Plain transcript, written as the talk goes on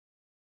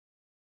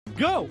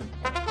go.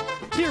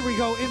 Here we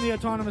go in the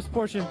autonomous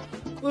portion.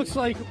 Looks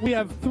like we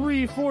have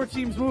 3-4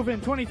 teams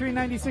moving.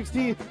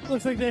 23-90-60.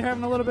 Looks like they're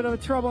having a little bit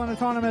of trouble in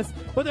autonomous,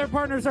 but their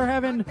partners are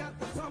having,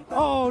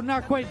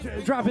 not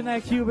quite dropping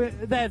that cube,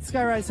 that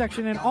skyrise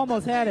section, and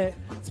almost had it.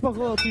 Spoke a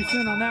little too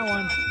soon on that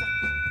one.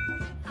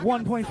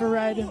 1 point for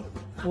red.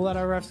 We'll let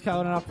our refs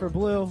count it up for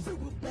blue.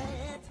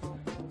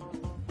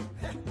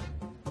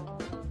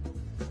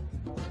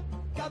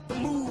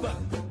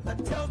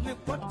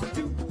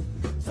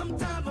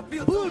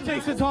 Blue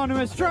takes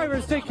autonomous.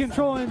 Drivers take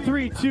control in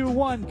 3, 2,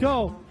 1,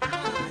 go.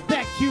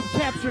 That cube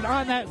captured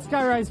on that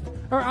skyrise,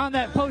 or on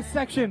that post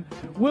section,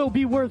 will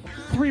be worth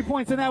 3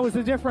 points, and that was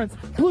the difference.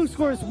 Blue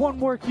scores one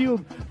more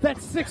cube.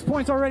 That's 6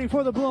 points already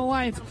for the Blue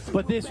Alliance,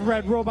 but this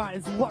red robot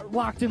is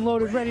locked and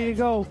loaded, ready to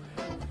go.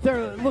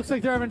 Looks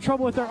like they're having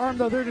trouble with their arm,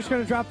 though. They're just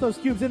going to drop those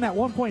cubes in that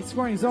 1 point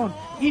scoring zone.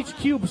 Each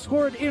cube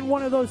scored in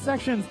one of those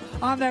sections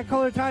on that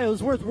colored tile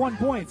is worth 1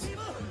 point.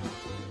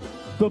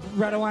 The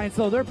Red Alliance,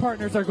 though, their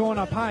partners are going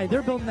up high.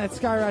 They're building that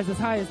skyrise as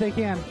high as they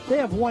can. They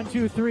have 1,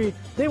 2, 3.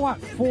 They want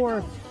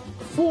four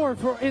for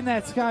in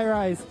that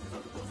skyrise.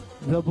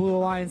 The Blue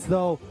Alliance,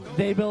 though,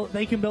 they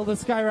can build a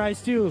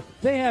skyrise too.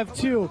 They have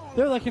 2.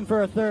 They're looking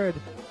for a third.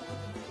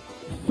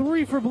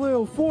 3 for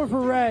blue, 4 for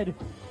red.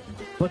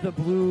 But the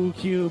blue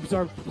cubes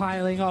are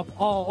piling up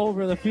all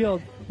over the field.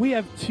 We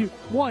have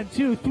 1,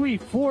 2, 3,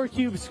 4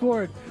 cubes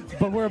scored,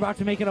 but we're about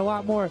to make it a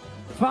lot more.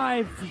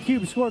 5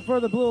 cubes scored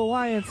for the Blue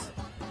Alliance.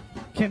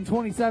 Can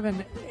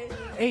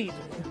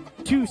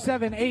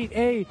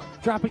 27-8A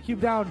drop a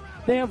cube down?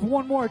 They have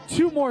 1 more,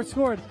 2 more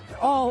scored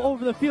all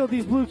over the field.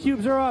 These blue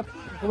cubes are up.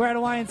 The Red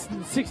Alliance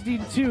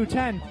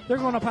 62-10. They're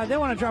going up high. They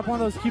want to drop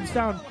one of those cubes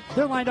down.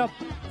 They're lined up.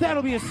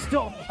 That'll be a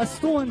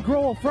stolen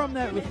goal from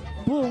that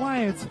Blue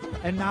Alliance.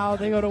 And now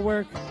they go to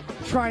work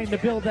trying to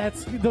build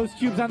those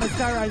cubes on the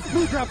skyrise.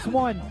 Blue drops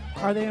 1.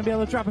 Are they going to be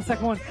able to drop a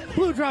second one?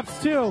 Blue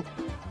drops 2.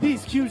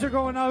 These cubes are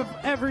going up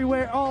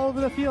everywhere, all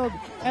over the field.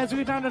 As we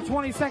get down to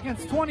 20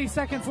 seconds, 20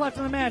 seconds left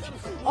in the match.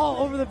 All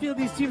over the field,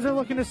 these teams are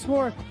looking to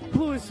score.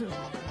 Blue has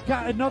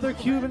got another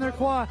cube in their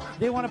claw.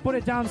 They want to put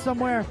it down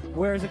somewhere.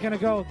 Where is it going to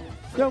go?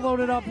 They're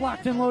loaded up,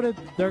 locked and loaded.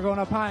 They're going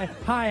up high,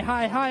 high,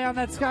 high, high on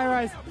that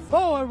skyrise.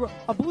 Oh,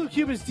 a blue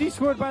cube is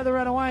descored by the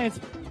Red Alliance.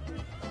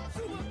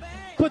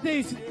 But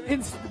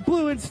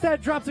blue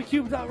instead drops a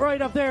cube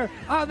right up there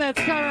on that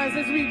skyrise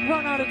as we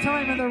run out of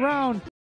time in the round.